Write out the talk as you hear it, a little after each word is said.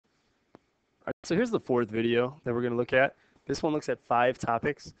right, so here's the fourth video that we're going to look at. This one looks at 5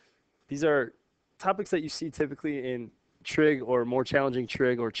 topics. These are topics that you see typically in trig or more challenging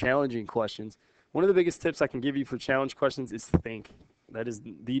trig or challenging questions. One of the biggest tips I can give you for challenge questions is think. That is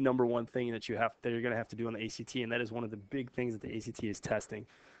the number one thing that you're going to have to do on the ACT, and that is one of the big things that the ACT is testing.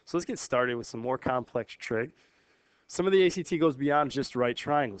 So let's get started with some more complex trig. Some of the ACT goes beyond just right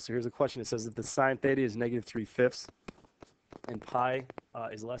triangles. So here's a question. It says if the sine theta is -3/5 and pi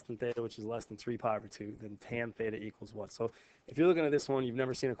is less than theta, which is less than 3 pi over 2, then tan theta equals what? So if you're looking at this one, you've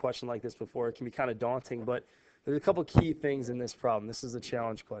never seen a question like this before. It can be kind of daunting, but there's a couple key things in this problem. This is a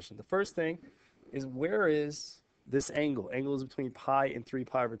challenge question. The first thing is, where is this angle? Angle is between pi and 3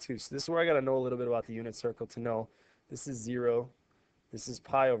 pi over 2. So this is where I got to know a little bit about the unit circle to know this is 0, this is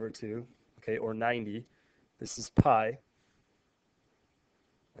pi over 2, okay, or 90. This is pi,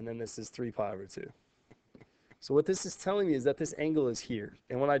 and then this is 3 pi over 2. So what this is telling me is that this angle is here.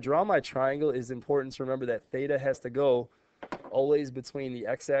 And when I draw my triangle, it's important to remember that theta has to go always between the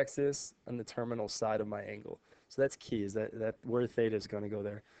x-axis and the terminal side of my angle. So that's key, is that where theta is going to go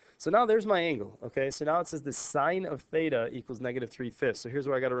there. So now there's my angle, okay? So now it says the sine of theta equals -3/5. So here's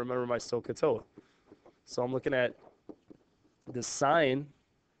where I got to remember my SOHCAHTOA. So I'm looking at the sine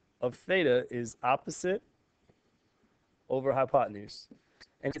of theta is opposite over hypotenuse.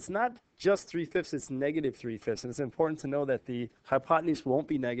 And it's not just 3/5, it's -3/5. And it's important to know that the hypotenuse won't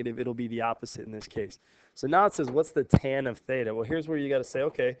be negative, it'll be the opposite in this case. So now it says, what's the tan of theta? Well, here's where you got to say,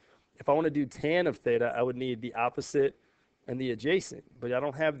 okay, if I want to do tan of theta, I would need the opposite and the adjacent. But I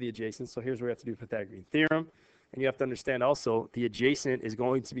don't have the adjacent, so here's where we have to do Pythagorean theorem. And you have to understand also, the adjacent is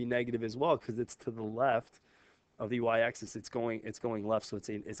going to be negative as well, because it's to the left of the y-axis. It's going left, so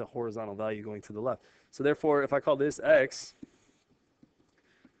it's a horizontal value going to the left. So therefore, if I call this x,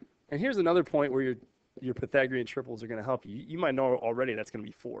 and here's another point where your Pythagorean triples are going to help you. You might know already that's going to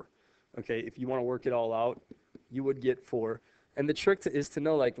be 4. Okay, if you want to work it all out, you would get 4. And the trick is to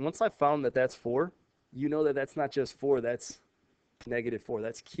know, like, once I found that that's 4, you know that that's not just 4, that's -4.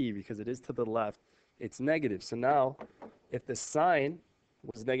 That's key because it is to the left. It's negative. So now, if the sine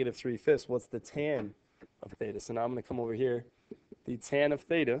was -3/5, what's the tan of theta? So now I'm going to come over here. The tan of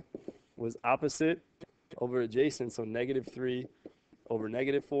theta was opposite over adjacent, so -3 over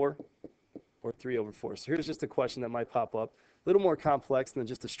 -4, or 3 over 4. So here's just a question that might pop up. A little more complex than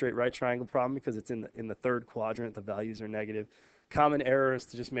just a straight right triangle problem because it's in the third quadrant. The values are negative. Common error is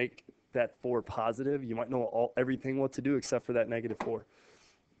to just make that 4 positive. You might know everything what to do except for that -4.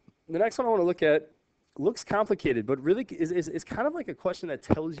 The next one I want to look at looks complicated, but really is kind of like a question that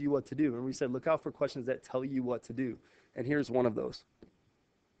tells you what to do. And we said look out for questions that tell you what to do. And here's one of those.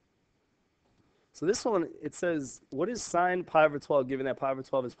 So this one, it says, what is sine pi over 12, given that pi over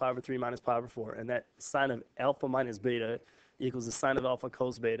 12 is pi over 3 minus pi over 4, and that sine of alpha minus beta equals the sine of alpha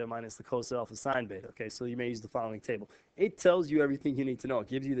cos beta minus the cos of alpha sine beta. Okay, so you may use the following table. It tells you everything you need to know. It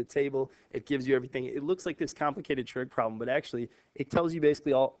gives you the table. It gives you everything. It looks like this complicated trig problem, but actually, it tells you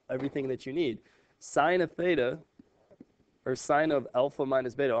basically everything that you need. Sine of theta, or sine of alpha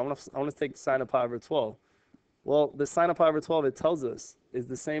minus beta. I want to take sine of pi over 12. Well, the sine of pi over 12, it tells us, is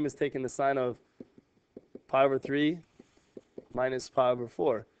the same as taking the sine of pi over 3 minus pi over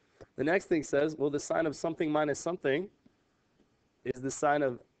 4. The next thing says, well, the sine of something minus something is the sine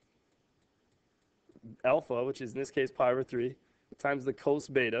of alpha, which is in this case pi over 3, times the cos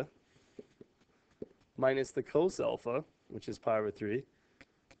beta minus the cos alpha, which is pi over 3,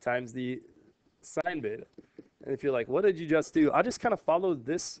 times the sine beta. And if you're like, what did you just do? I just kind of followed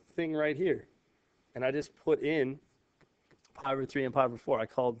this thing right here. And I just put in pi over 3 and pi over 4. I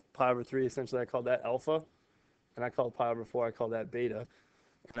called pi over 3, essentially I called that alpha. And I called pi over 4, I called that beta.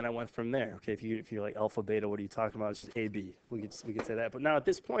 And then I went from there. Okay, if you're like alpha, beta, what are you talking about? It's just A, B. We could say that. But now at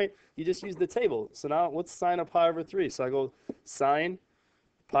this point, you just use the table. So now what's sine of pi over 3? So I go sine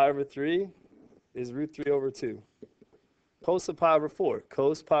pi over 3 is root 3 over 2. Cos of pi over 4.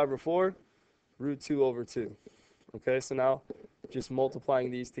 Cos pi over 4, root 2 over 2. Okay, so now just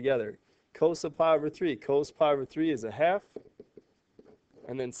multiplying these together. Cos of pi over 3. Cos pi over 3 is a half.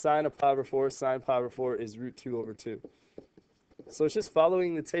 And then sine of pi over 4, sine pi over 4 is root 2 over 2. So it's just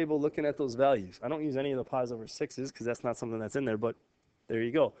following the table, looking at those values. I don't use any of the pi's over 6's because that's not something that's in there, but there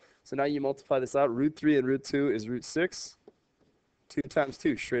you go. So now you multiply this out. Root 3 and root 2 is root 6. 2 times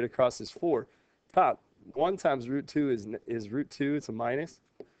 2 straight across is 4. Top, 1 times root 2 is root 2. It's a minus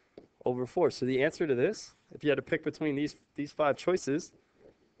over 4. So the answer to this, if you had to pick between these 5 choices,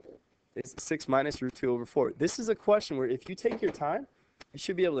 is 6 minus root 2 over 4. This is a question where if you take your time, you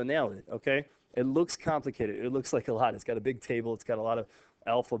should be able to nail it, okay? It looks complicated. It looks like a lot. It's got a big table. It's got a lot of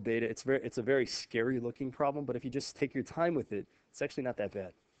alpha, beta. It's a very scary looking problem, but if you just take your time with it, it's actually not that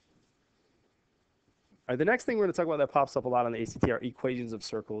bad. right, the next thing we're going to talk about that pops up a lot on the ACT are equations of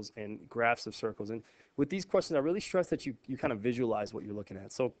circles and graphs of circles. And with these questions, I really stress that you kind of visualize what you're looking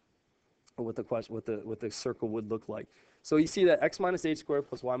at. So what the circle would look like. So you see that x minus h squared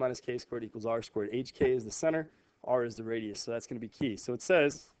plus y minus k squared equals r squared. Hk is the center, r is the radius. So that's going to be key. So it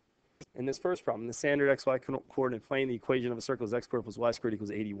says in this first problem, in the standard xy coordinate plane, the equation of a circle is x squared plus y squared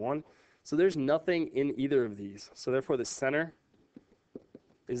equals 81. So there's nothing in either of these. So therefore the center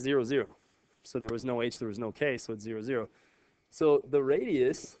is 0, 0. So there was no h, there was no k, so it's 0, 0. So the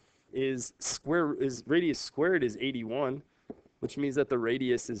radius radius squared is 81, which means that the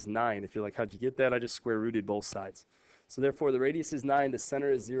radius is 9. If you're like, how'd you get that? I just square rooted both sides. So therefore the radius is 9, the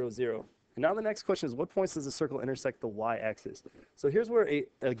center is 0, 0. And now the next question is, what points does the circle intersect the y-axis? So here's where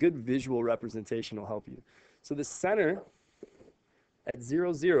a good visual representation will help you. So the center at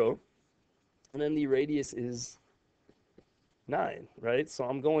 0, 0, and then the radius is 9, right? So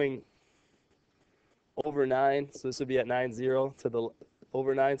I'm going over 9, so this would be at 9, 0,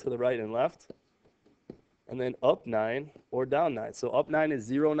 over 9 to the right and left, and then up 9 or down 9. So up 9 is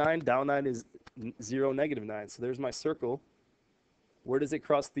 0, 9, down 9 is 0, negative 9. So there's my circle. Where does it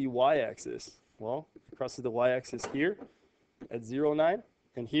cross the y-axis? Well, it crosses the y-axis here at 0, 9,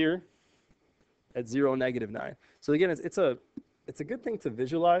 and here at 0, negative 9. So again, it's a good thing to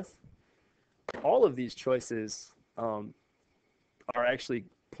visualize. All of these choices are actually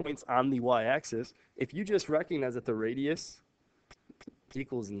points on the y-axis. If you just recognize that the radius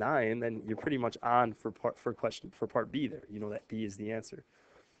equals 9, then you're pretty much on for part B there. You know that B is the answer.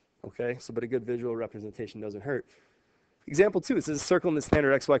 Okay, so but a good visual representation doesn't hurt. Example 2, it says a circle in the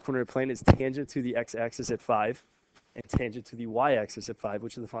standard xy coordinate plane is tangent to the x-axis at 5 and tangent to the y-axis at 5,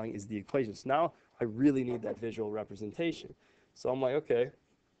 which of the following is the equation. So now I really need that visual representation. So I'm like, okay,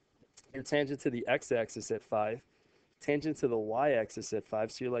 you're tangent to the x-axis at 5, tangent to the y-axis at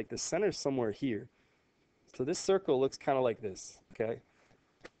 5, so you're like, the center's somewhere here. So this circle looks kind of like this, okay?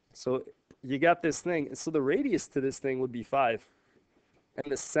 So you got this thing, so the radius to this thing would be 5.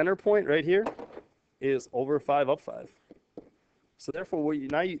 And the center point right here is over 5 up 5. So therefore,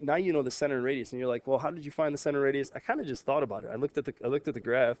 now you know the center and radius, and you're like, well, how did you find the center and radius? I kind of just thought about it. I looked at the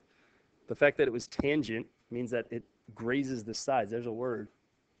graph. The fact that it was tangent means that it grazes the sides. There's a word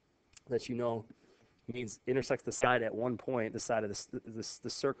that you know means intersects the side at one point. The side of the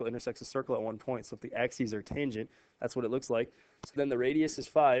circle intersects the circle at one point. So if the axes are tangent, that's what it looks like. So then the radius is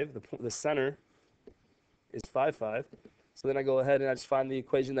 5. The center is 5, 5. So then I go ahead and I just find the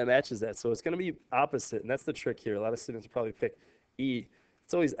equation that matches that. So it's going to be opposite, and that's the trick here. A lot of students probably pick E.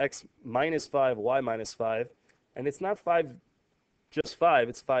 It's always x minus 5, y minus 5. And it's not 5, just 5.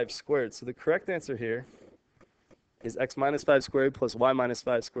 It's 5 squared. So the correct answer here is x minus 5 squared plus y minus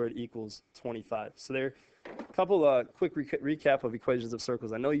 5 squared equals 25. So there are a couple quick recap of equations of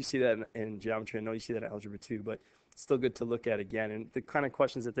circles. I know you see that in geometry. I know you see that in algebra 2, but it's still good to look at again. And the kind of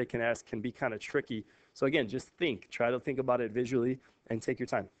questions that they can ask can be kind of tricky. So again, just try to think about it visually and take your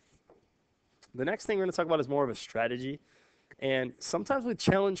time. The next thing we're going to talk about is more of a strategy. And sometimes with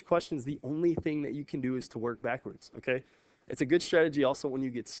challenge questions, the only thing that you can do is to work backwards, okay? It's a good strategy also when you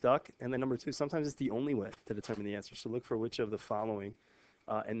get stuck. And then number 2, sometimes it's the only way to determine the answer. So look for which of the following,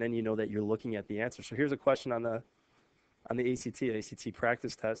 and then you know that you're looking at the answer. So here's a question on the ACT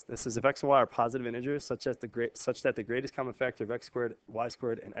practice test. This is if x and y are positive integers such that the greatest common factor of x squared, y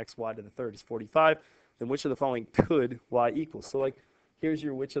squared, and xy to the third is 45, then which of the following could y equal? So like, here's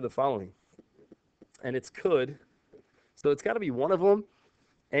your which of the following. And it's could. So it's got to be one of them.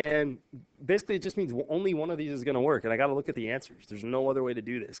 And basically, it just means only one of these is going to work. And I got to look at the answers. There's no other way to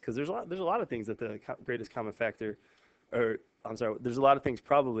do this because there's a lot of things that the greatest common factor, there's a lot of things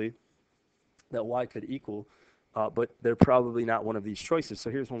probably that y could equal, but they're probably not one of these choices. So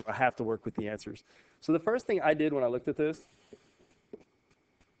here's one I have to work with the answers. So the first thing I did when I looked at this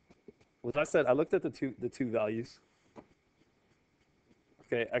was I looked at the two values.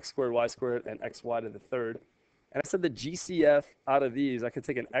 Okay, x squared, y squared, and xy to the third. And I said the GCF out of these, I could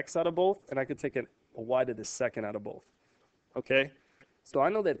take an x out of both, and I could take a y to the second out of both. Okay? So I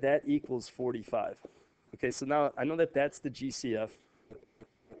know that that equals 45. Okay, so now I know that that's the GCF,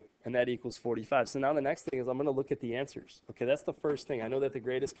 and that equals 45. So now the next thing is I'm going to look at the answers. Okay, that's the first thing. I know that the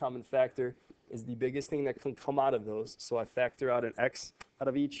greatest common factor is the biggest thing that can come out of those. So I factor out an x out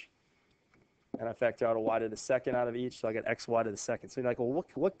of each, and I factor out a y to the second out of each, so I get xy to the second. So you're like, well,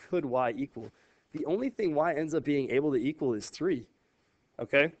 what could y equal? The only thing y ends up being able to equal is 3,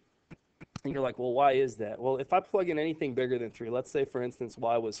 okay? And you're like, well, why is that? Well, if I plug in anything bigger than 3, let's say, for instance,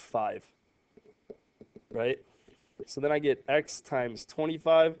 y was 5, right? So then I get x times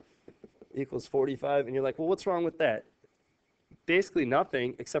 25 equals 45, and you're like, well, what's wrong with that? basically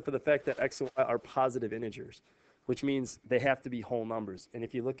nothing except for the fact that x and y are positive integers, which means they have to be whole numbers. And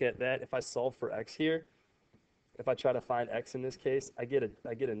if you look at that, if I solve for x here, if I try to find x in this case, I get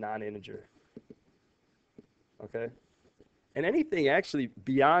a non-integer. Okay? And anything actually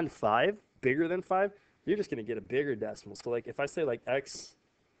beyond 5, bigger than 5, you're just going to get a bigger decimal. So like if I say like x,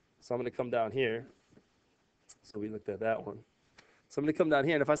 so I'm going to come down here. So we looked at that one. So I'm going to come down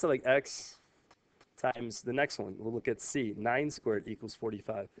here, and if I say like x times the next one, we'll look at c, 9 squared equals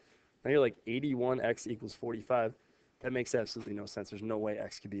 45. Now you're like 81x equals 45. That makes absolutely no sense. There's no way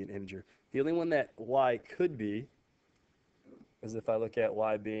x could be an integer. The only one that y could be is if I look at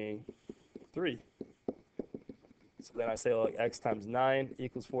y being 3. So then I say like x times 9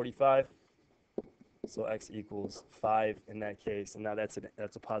 equals 45. So x equals 5 in that case. And now that's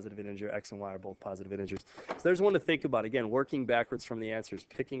a positive integer. X and y are both positive integers. So there's one to think about. Again, working backwards from the answers,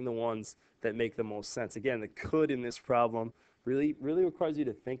 picking the ones that make the most sense. Again, the could in this problem really requires you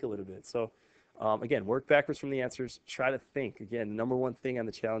to think a little bit. So again, work backwards from the answers. Try to think. Again, the number one thing on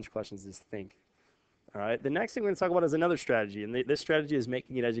the challenge questions is think. All right. The next thing we're going to talk about is another strategy. And this strategy is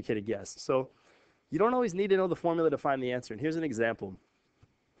making an educated guess. So you don't always need to know the formula to find the answer. And here's an example.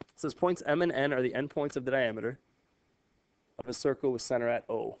 It says points M and N are the endpoints of the diameter of a circle with center at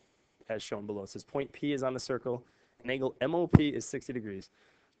O, as shown below. It says point P is on the circle, and angle MOP is 60 degrees.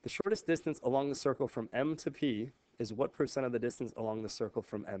 The shortest distance along the circle from M to P is what percent of the distance along the circle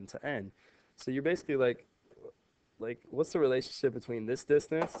from M to N? So you're basically like what's the relationship between this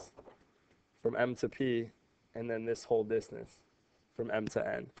distance from M to P and then this whole distance from M to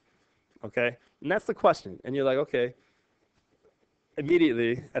N? Okay? And that's the question. And you're like, okay,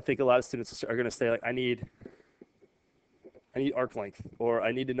 immediately, I think a lot of students are going to say, like, I need arc length, or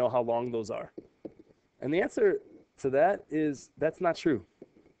I need to know how long those are. And the answer to that is that's not true.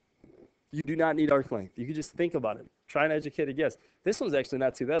 You do not need arc length. You can just think about it. Try an educated guess. This one's actually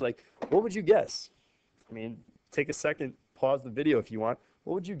not too bad. Like, what would you guess? I mean, take a second, pause the video if you want.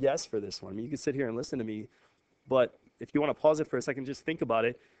 What would you guess for this one? I mean, you can sit here and listen to me, but if you want to pause it for a second, just think about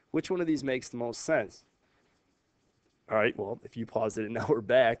it. Which one of these makes the most sense? All right, well, if you pause it and now we're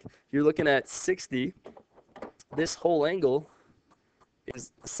back, you're looking at 60. This whole angle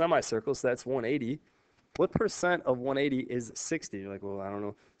is a semicircle, so that's 180. What percent of 180 is 60? You're like, well, I don't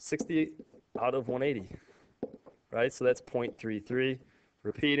know. 60 out of 180, right? So that's 0.33.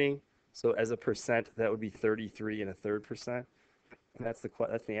 Repeating, so as a percent, that would be 33 and a third percent. And that's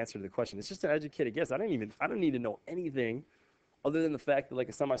the answer to the question. It's just an educated guess. I don't need to know anything other than the fact that like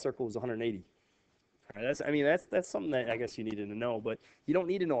a semicircle is 180. Right, that's something that I guess you needed to know, but you don't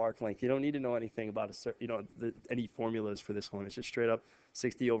need to know arc length. You don't need to know anything about any formulas for this one. It's just straight up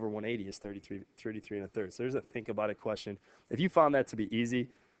 60 over 180 is 33 and a third. So there's a think about it question. If you found that to be easy,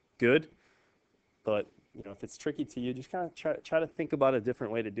 good. But if it's tricky to you, just kind of try to think about a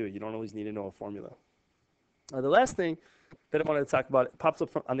different way to do it. You don't always need to know a formula. The last thing that I wanted to talk about, it pops up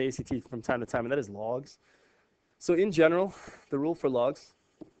on the ACT from time to time, and that is logs. So in general, the rule for logs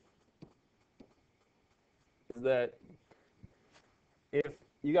is that if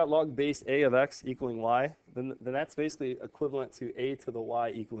you got log base a of x equaling y, then that's basically equivalent to a to the y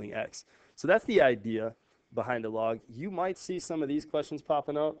equaling x. So that's the idea behind a log. You might see some of these questions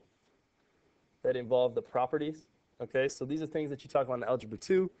popping up that involve the properties. Okay, so these are things that you talk about in Algebra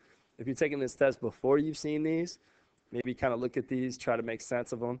 2. If you're taking this test before you've seen these, maybe kind of look at these, try to make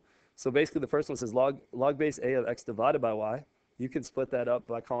sense of them. So basically the first one says log base a of x divided by y. You can split that up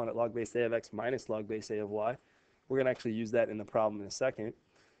by calling it log base a of x minus log base a of y. We're going to actually use that in the problem in a second.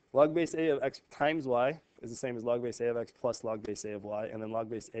 Log base a of x times y is the same as log base a of x plus log base a of y, and then log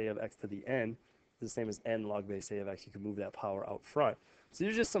base a of x to the n is the same as n log base a of x. You can move that power out front. So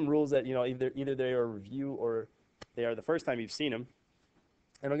these are just some rules that, either they are a review or they are the first time you've seen them.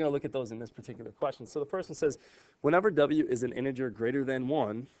 And we're going to look at those in this particular question. So the first one says, whenever w is an integer greater than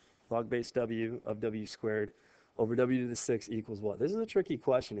 1, log base w of w squared over w to the 6 equals what? This is a tricky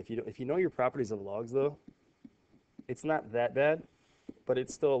question. If you know your properties of logs, though, it's not that bad, but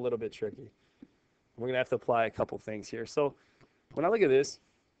it's still a little bit tricky. We're going to have to apply a couple things here. So when I look at this,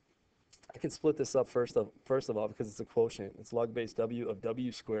 I can split this up first of all because it's a quotient. It's log base w of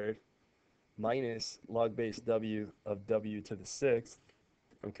w squared minus log base w of w to the 6th.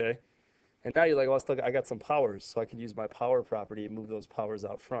 Okay? And now you're like, well, I got some powers, so I can use my power property and move those powers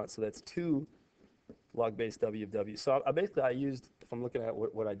out front. So that's 2 log base w of w. So I used, if I'm looking at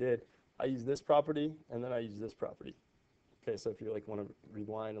what I did, I used this property, and then I used this property. Okay, so if you want to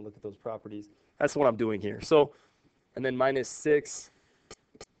rewind and look at those properties, that's what I'm doing here. So, and then minus 6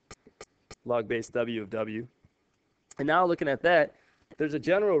 log base w of w. And now looking at that, there's a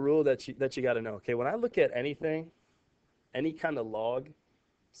general rule that you got to know. Okay, when I look at anything, any kind of log,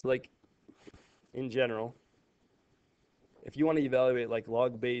 so like in general, if you want to evaluate like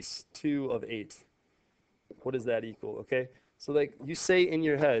log base 2 of 8, what does that equal? Okay, so like you say in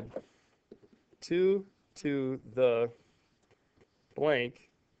your head 2 to the blank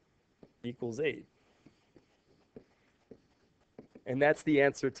equals 8. And that's the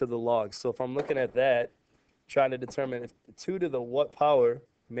answer to the log. So if I'm looking at that, trying to determine if 2 to the what power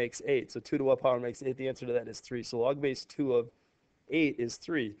makes 8. So 2 to what power makes 8, the answer to that is 3. So log base 2 of 8 is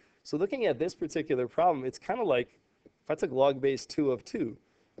 3. So looking at this particular problem, it's kind of like if I took log base 2 of 2,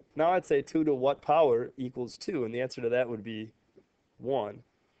 now I'd say 2 to what power equals 2, and the answer to that would be 1.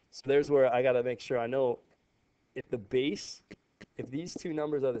 So there's where I got to make sure I know if the base, if these two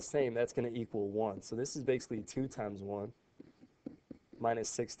numbers are the same, that's going to equal 1. So this is basically 2 times 1 minus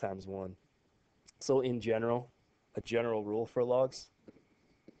 6 times 1. So in general, a general rule for logs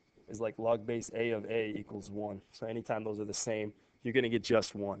is like log base a of a equals 1. So anytime those are the same, you're going to get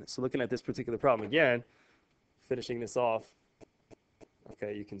just 1. So looking at this particular problem again, finishing this off,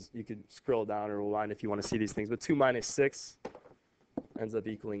 okay, you can scroll down or rewind if you want to see these things, but 2 minus 6 ends up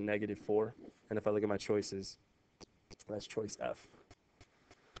equaling negative 4. And if I look at my choices, that's choice F.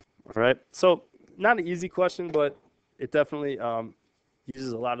 All right, so not an easy question, but it definitely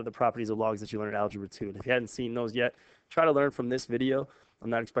uses a lot of the properties of logs that you learned in Algebra 2. And if you hadn't seen those yet, try to learn from this video. I'm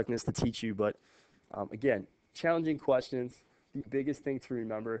not expecting this to teach you, but again, challenging questions. The biggest thing to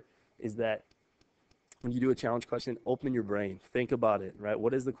remember is that when you do a challenge question, open your brain. Think about it, right?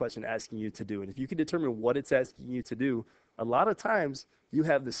 What is the question asking you to do? And if you can determine what it's asking you to do, a lot of times you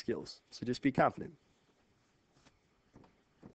have the skills. So just be confident.